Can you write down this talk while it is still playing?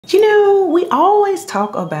You know, we always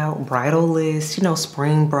talk about bridal lists,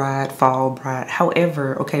 spring bride, fall bride.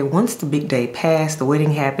 However, okay, once the big day passed, the wedding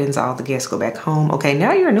happens, all the guests go back home. Okay,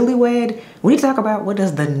 now you're a newlywed. We need to talk about what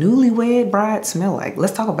does the newlywed bride smell like.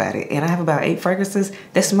 Let's talk about it. And I have about 8 fragrances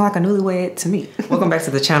that smell like a newlywed to me. Welcome back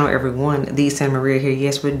to the channel, everyone. The Santa Maria here.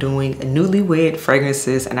 Yes, we're doing newlywed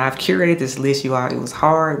fragrances, and I've curated this list, you all. It was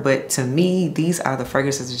hard, but to me, these are the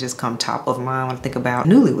fragrances that just come top of mind when I think about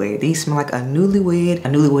newlywed. These smell like a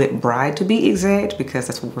newlywed bride to be exact, because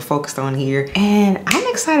that's what we're focused on here. And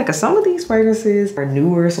I'm excited because some of these fragrances are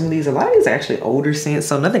newer. A lot of these are actually older scents,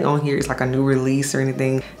 so nothing on here is like a new release or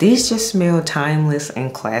anything. These just smell timeless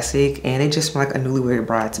and classic, and it just smell like a newlywed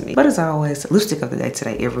bride to me. But as always, lipstick of the day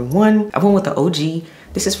today, everyone. I went with the OG.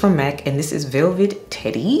 This is from MAC, and this is Velvet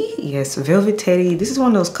Teddy. Yes, Velvet Teddy. This is one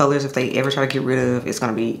of those colors, if they ever try to get rid of, it's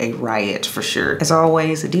gonna be a riot for sure. As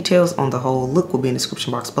always, the details on the whole look will be in the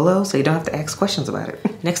description box below, so you don't have to ask questions about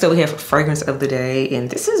it. Next up, we have fragrance of the day, and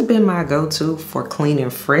this has been my go-to for clean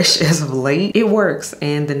and fresh as of late. It works,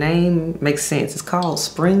 and the name makes sense. It's called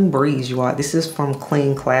Spring Breeze, you all. This is from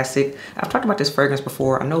Clean Classic. I've talked about this fragrance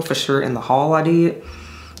before. I know for sure in the haul I did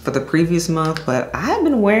for the previous month, but I've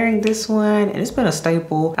been wearing this one and it's been a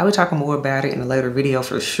staple. I'll be talking more about it in a later video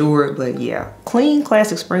for sure, but yeah, Clean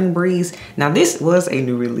Classic Spring Breeze. Now this was a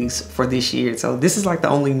new release for this year, so this is like the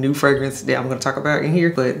only new fragrance that I'm gonna talk about in here,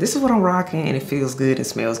 but this is what I'm rocking and it feels good and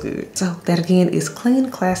smells good. So that again is Clean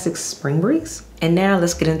Classic Spring Breeze. And now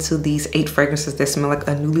let's get into these 8 fragrances that smell like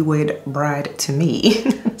a newlywed bride to me.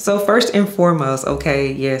 So first and foremost,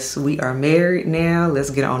 okay, yes, we are married now. Let's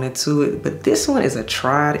get on into it. But this one is a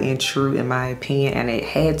tried and true in my opinion, and it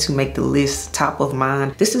had to make the list top of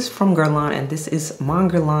mind. This is from Guerlain, and this is Mon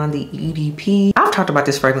Guerlain, the EDP. I've talked about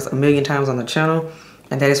this fragrance a million times on the channel,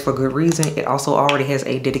 and that is for good reason. It also already has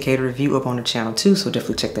a dedicated review up on the channel too, so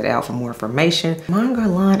definitely check that out for more information. Mon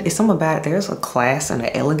Guerlain is something about it. There's a class and an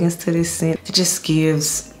elegance to this scent. It just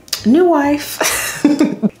gives new wife.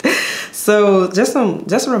 So just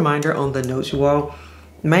a reminder on the notes, you all.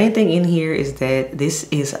 Main thing in here is that this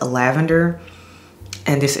is lavender,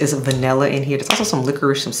 and this is vanilla in here. There's also some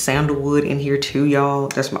licorice, some sandalwood in here too, y'all.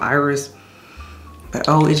 There's some iris. But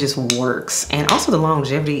oh, it just works. And also the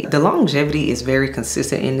longevity. The longevity is very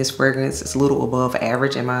consistent in this fragrance. It's a little above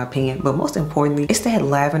average in my opinion. But most importantly, it's that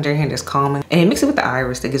lavender here that's calming. And mix it with the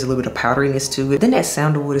iris that gives a little bit of powderiness to it. Then that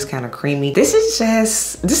sandalwood is kind of creamy. This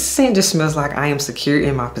scent just smells like I am secure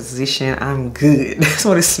in my position. I'm good. That's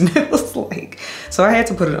what it smells like. So I had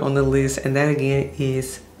to put it on the list. And that again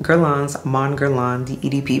is Guerlain's Mon Guerlain, the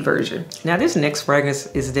EDP version. Now this next fragrance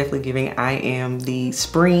is definitely giving I am the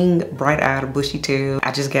spring, bright-eyed, bushy-tailed,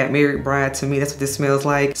 I just got married bride to me. That's what this smells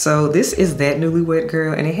like. So this is that newlywed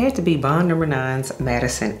girl, and it had to be Bond No. 9's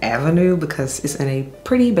Madison Avenue because it's in a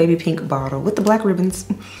pretty baby pink bottle with the black ribbons.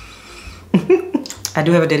 I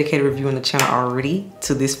do have a dedicated review on the channel already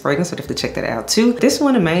to this fragrance, so definitely check that out too. This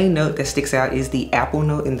one, the main note that sticks out is the apple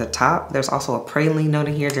note in the top. There's also a praline note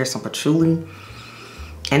in here. There's some patchouli.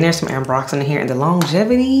 And there's some ambroxan in here, and the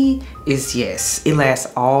longevity is, yes, it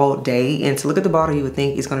lasts all day. And to look at the bottle, you would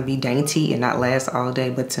think it's gonna be dainty and not last all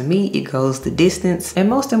day, but to me, it goes the distance. And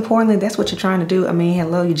most importantly, that's what you're trying to do. I mean,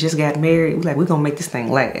 hello, you just got married. We're gonna make this thing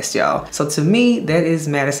last, y'all. So to me, that is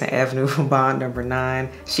Madison Avenue from Bond No. 9.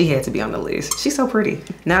 She had to be on the list. She's so pretty.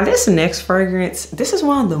 Now this next fragrance, this is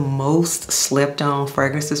one of the most slept on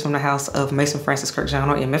fragrances from the house of Mason Francis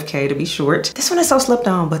Kirkjono, MFK to be short. This one is so slept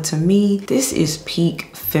on, but to me, this is peak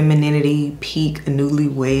femininity, peak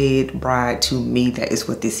newlywed bride to me. That is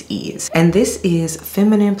what this is. And this is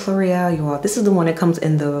Feminine Plurial, y'all. This is the one that comes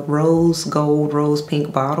in the rose gold, rose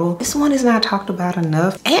pink bottle. This one is not talked about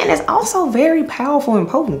enough, and it's also very powerful and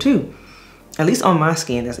potent too. At least on my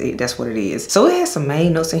skin, that's what it is. So it has some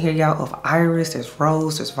main notes in here, y'all, of iris, there's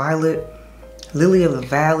rose, there's violet, lily of the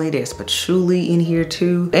valley, there's patchouli in here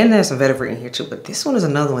too, and there's some vetiver in here too. But this one is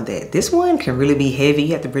another one that this one can really be heavy.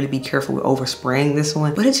 You have to really be careful with overspraying this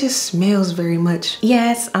one, but it just smells very much,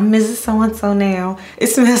 yes, I'm Mrs. So-and-so now. It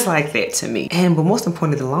smells like that to me. But most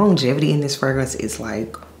importantly, the longevity in this fragrance is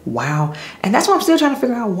like, wow. And that's what I'm still trying to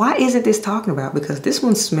figure out. Why isn't this talking about? Because this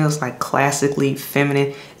one smells like classically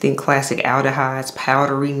feminine, then classic aldehydes,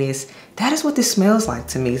 powderiness. That is what this smells like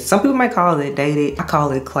to me. Some people might call it dated. I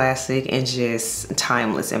call it classic and just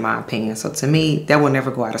timeless in my opinion. So to me, that will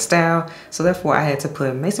never go out of style. So therefore I had to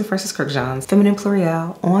put Mason Francis Kirkjono's Feminine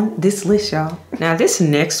Plurial on this list, y'all. Now this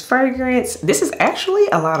next fragrance, this is actually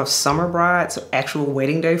a lot of summer brides, actual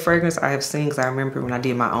wedding day fragrance I have seen, because I remember when I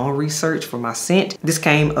did my own research for my scent, this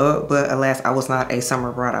came up, but alas, I was not a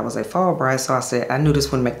summer bride, I was a fall bride. So I said, I knew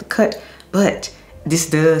this wouldn't make the cut, but this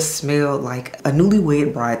does smell like a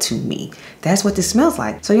newlywed bride to me. That's what this smells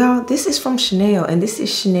like. So y'all, this is from Chanel, and this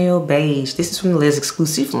is Chanel Beige. This is from the Les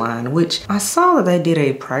Exclusive line, which I saw that they did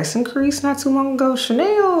a price increase not too long ago.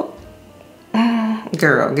 Chanel,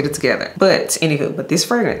 girl, get it together. But anywho, but this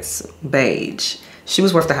fragrance, Beige, she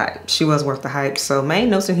was worth the hype. She was worth the hype. So main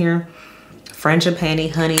notes in here: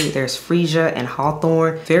 frangipani, honey, there's freesia and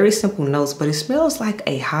hawthorn. Very simple notes, but it smells like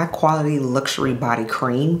a high quality luxury body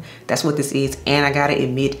cream. That's what this is. And I gotta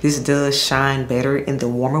admit, this does shine better in the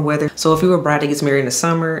warmer weather. So if you're a bride that gets married in the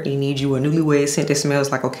summer, you need you a newlywed scent that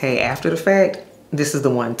smells like okay after the fact, this is the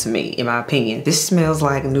one to me, in my opinion. This smells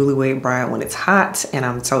like a newlywed bride when it's hot, and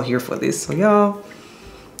I'm so here for this. So y'all,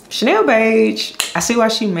 Chanel Beige, I see why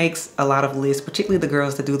she makes a lot of lists, particularly the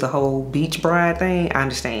girls that do the whole beach bride thing. I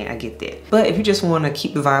understand, I get that. But if you just want to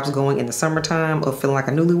keep the vibes going in the summertime of feeling like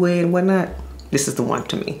a newlywed and whatnot, this is the one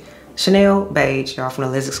to me. Chanel Beige, y'all, from the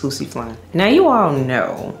Les Exclusive line. Now you all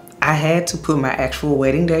know I had to put my actual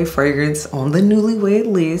wedding day fragrance on the newlywed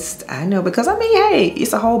list. I know, because I mean, hey,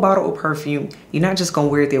 it's a whole bottle of perfume. You're not just gonna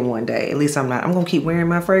wear it there one day. At least I'm not. I'm gonna keep wearing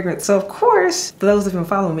my fragrance. So of course, for those that have been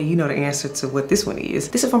following me, you know the answer to what this one is.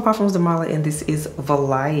 This is from Parfums de Marly, and this is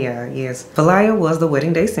Valaya. Yes, Valaya was the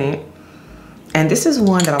wedding day scent. And this is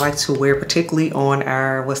one that I like to wear particularly on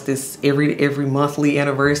our, what's this, every monthly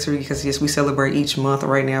anniversary, because yes, we celebrate each month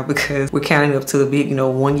right now because we're counting up to the big, you know,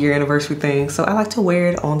 1 year anniversary thing. So I like to wear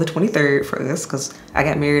it on the 23rd for us because I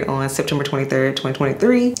got married on September 23rd,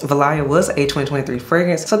 2023. Valaya was a 2023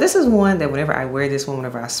 fragrance. So this is one that whenever I wear this one,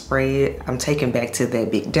 whenever I spray it, I'm taken back to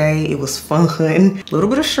that big day. It was fun, a little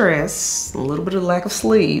bit of stress, a little bit of lack of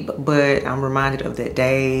sleep, but I'm reminded of that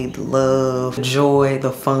day, the love, the joy,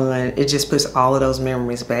 the fun. It just puts all of those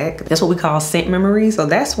memories back. That's what we call scent memories. So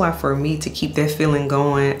that's why for me to keep that feeling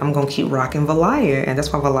going, I'm gonna keep rocking Valaya, and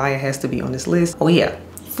that's why Valaya has to be on this list. Oh yeah,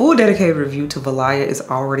 full dedicated review to Valaya is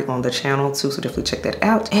already on the channel too, so definitely check that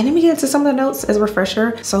out. And let me get into some of the notes as a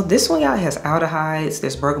refresher. So this one, y'all, has aldehydes,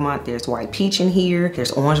 there's bergamot, there's white peach in here,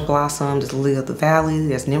 there's orange blossom, there's lily of the valley,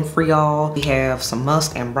 there's nymphrol, we have some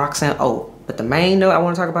musk and broxant. Oh, but the main note I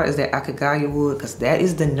want to talk about is that akagaya wood, because that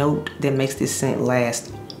is the note that makes this scent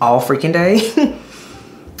last all freaking day.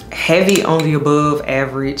 Heavy on the above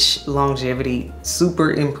average longevity.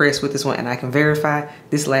 Super impressed with this one, and I can verify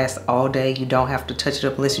this lasts all day. You don't have to touch it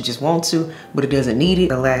up unless you just want to, but it doesn't need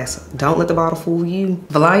it. It lasts. Don't let the bottle fool you.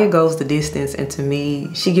 Valaya goes the distance, and to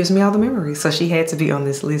me, she gives me all the memories, so she had to be on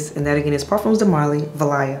this list, and that again is Parfums de Marly,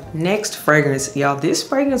 Valaya. Next fragrance, y'all, this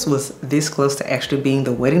fragrance was this close to actually being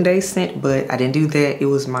the wedding day scent, but I didn't do that. It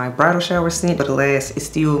was my bridal shower scent, but alas, it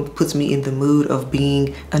still puts me in the mood of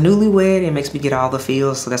being a newlywed and makes me get all the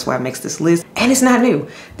feels, so that's why it makes this list. And it's not new.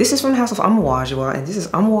 This is from the House of Amouage, y'all, and this is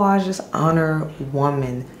Amouage's Honor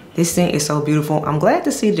Woman. This scent is so beautiful. I'm glad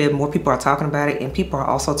to see that more people are talking about it, and people are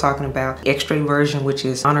also talking about the extra version, which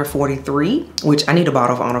is Honor 43, which I need a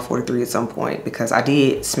bottle of Honor 43 at some point, because I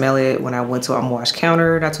did smell it when I went to Amouage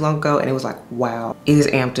counter not too long ago, and it was like, wow, it is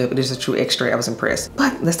amped up. It is a true extra. I was impressed.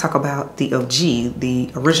 But let's talk about the OG, the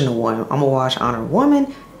original one, Amouage Honor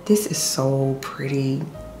Woman. This is so pretty.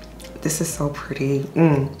 This is so pretty.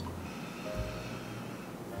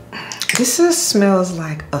 This smells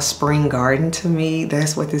like a spring garden to me.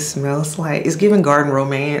 That's what this smells like. It's giving garden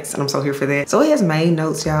romance, and I'm so here for that. So it has main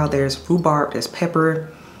notes, y'all. There's rhubarb, there's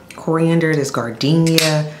pepper, coriander, there's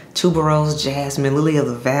gardenia, tuberose, jasmine, lily of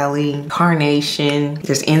the valley, carnation,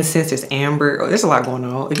 there's incense, there's amber. Oh, there's a lot going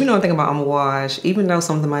on. If you know anything about Amouage, even though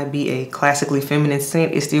something might be a classically feminine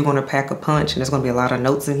scent, it's still gonna pack a punch, and there's gonna be a lot of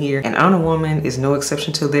notes in here. And Honor Woman is no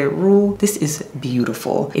exception to that rule. This is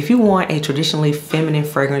beautiful. If you want a traditionally feminine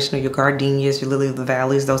fragrance, you know, your gardenias, your lily of the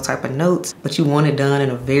valleys, those type of notes, but you want it done in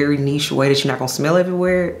a very niche way that you're not gonna smell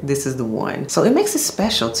everywhere, this is the one. So it makes it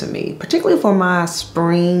special to me, particularly for my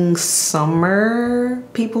spring, summer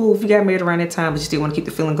people. If you got married around that time but you still want to keep the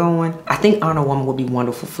feeling going, I think Honor Woman would be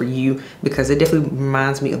wonderful for you, because it definitely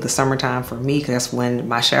reminds me of the summertime for me, because that's when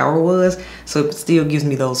my shower was. So it still gives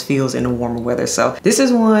me those feels in the warmer weather. So this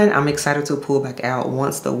is one I'm excited to pull back out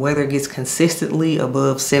once the weather gets consistently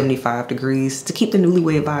above 75 degrees to keep the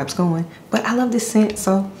newlywed vibes going. But I love this scent,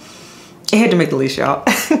 so it had to make the list, y'all.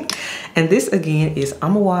 And this again is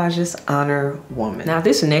Amouage's Honor Woman. Now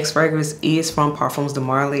this next fragrance is from Parfums de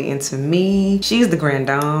Marly, and to me, she's the grand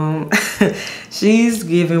dame. She's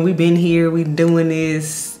giving, we've been here, we doing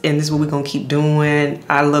this, and this is what we're gonna keep doing.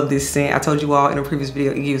 I love this scent. I told you all in a previous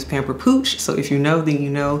video, it gives Pamper Pooch. So if you know, then you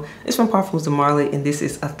know. It's from Parfums de Marly, and this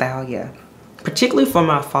is Athalia. Particularly for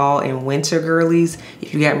my fall and winter girlies,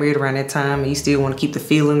 if you got married around that time and you still want to keep the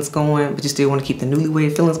feelings going, but you still want to keep the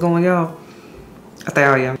newlywed feelings going, y'all,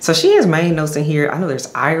 Athalia. So she has main notes in here. I know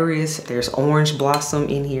there's iris, there's orange blossom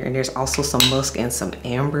in here, and there's also some musk and some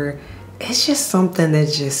amber. It's just something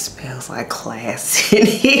that just smells like class in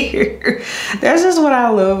here. That's just what I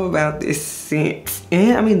love about this scent.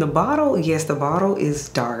 And I mean, the bottle, yes, the bottle is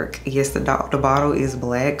dark. Yes, the bottle is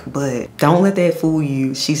black, but don't let that fool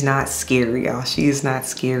you. She's not scary, y'all. She is not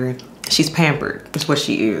scary. She's pampered. That's what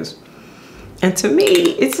she is. And to me,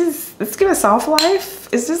 it's just, let's give a soft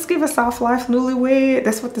life. It's just give a soft life newlywed.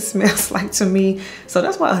 That's what this smells like to me. So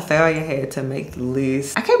that's why Athalia had to make the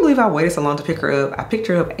list. I can't believe I waited so long to pick her up. I picked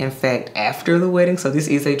her up, in fact, after the wedding. So this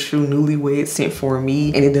is a true newlywed scent for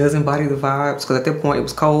me. And it does embody the vibes because at that point it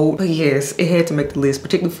was cold. But yes, it had to make the list,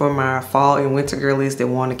 particularly for my fall and winter girlies that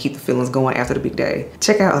want to keep the feelings going after the big day.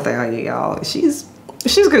 Check out Athalia, y'all. She's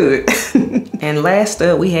good. And last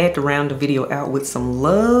up, we had to round the video out with some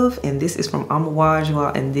love, and this is from Amouage,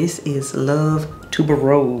 y'all, and this is Love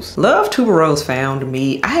Tuberose. Love Tuberose found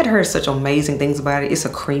me. I had heard such amazing things about it. It's a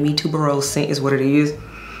creamy tuberose scent is what it is.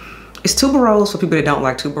 It's tuberose for people that don't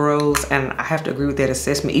like tuberose, and I have to agree with that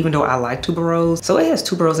assessment, even though I like tuberose. So it has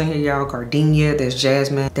tuberose in here, y'all, gardenia, there's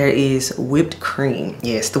jasmine, there is whipped cream.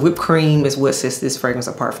 Yes, the whipped cream is what sets this fragrance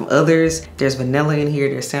apart from others. There's vanilla in here,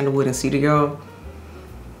 there's sandalwood and cedar, y'all.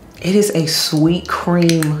 It is a sweet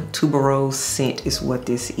cream tuberose scent is what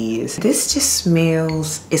this is. This just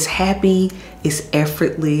smells, it's happy, it's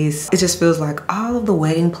effortless. It just feels like all of the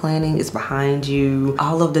wedding planning is behind you.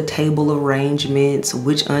 All of the table arrangements,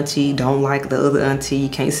 which auntie don't like the other auntie, you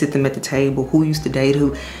can't sit them at the table, who used to date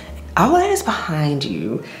who. All of that is behind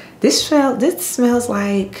you. This smells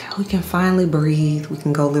like we can finally breathe. We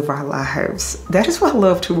can go live our lives. That is what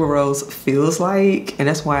Love Tuberose feels like. And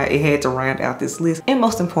that's why it had to round out this list. And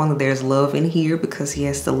most importantly, there's love in here because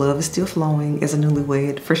yes, the love is still flowing as a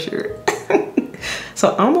newlywed for sure.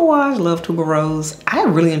 So Amouage Love Tuberose. I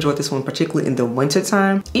really enjoyed this one, particularly in the winter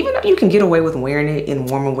time. Even though you can get away with wearing it in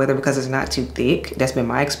warmer weather because it's not too thick. That's been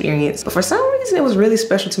my experience. But for some reason, it was really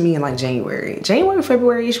special to me in like January,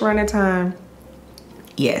 February-ish around that time.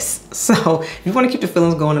 Yes, so if you want to keep the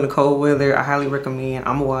feelings going in the cold weather, I highly recommend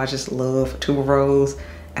Amouage's Love Tuberose.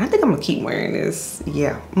 And I think I'm gonna keep wearing this.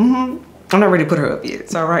 Yeah, I'm not ready to put her up yet.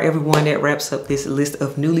 So all right, everyone, that wraps up this list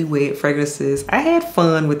of newlywed fragrances. I had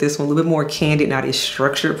fun with this one, a little bit more candid, not as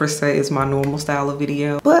structured per se as my normal style of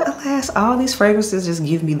video. But alas, all these fragrances just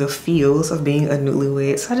give me the feels of being a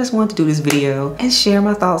newlywed. So I just wanted to do this video and share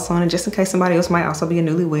my thoughts on it just in case somebody else might also be a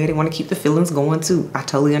newlywed and want to keep the feelings going too. I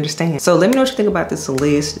totally understand. So let me know what you think about this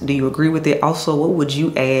list. Do you agree with it? Also, what would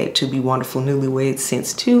you add to Be Wonderful Newlywed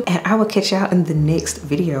Scents too? And I will catch y'all in the next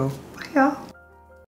video.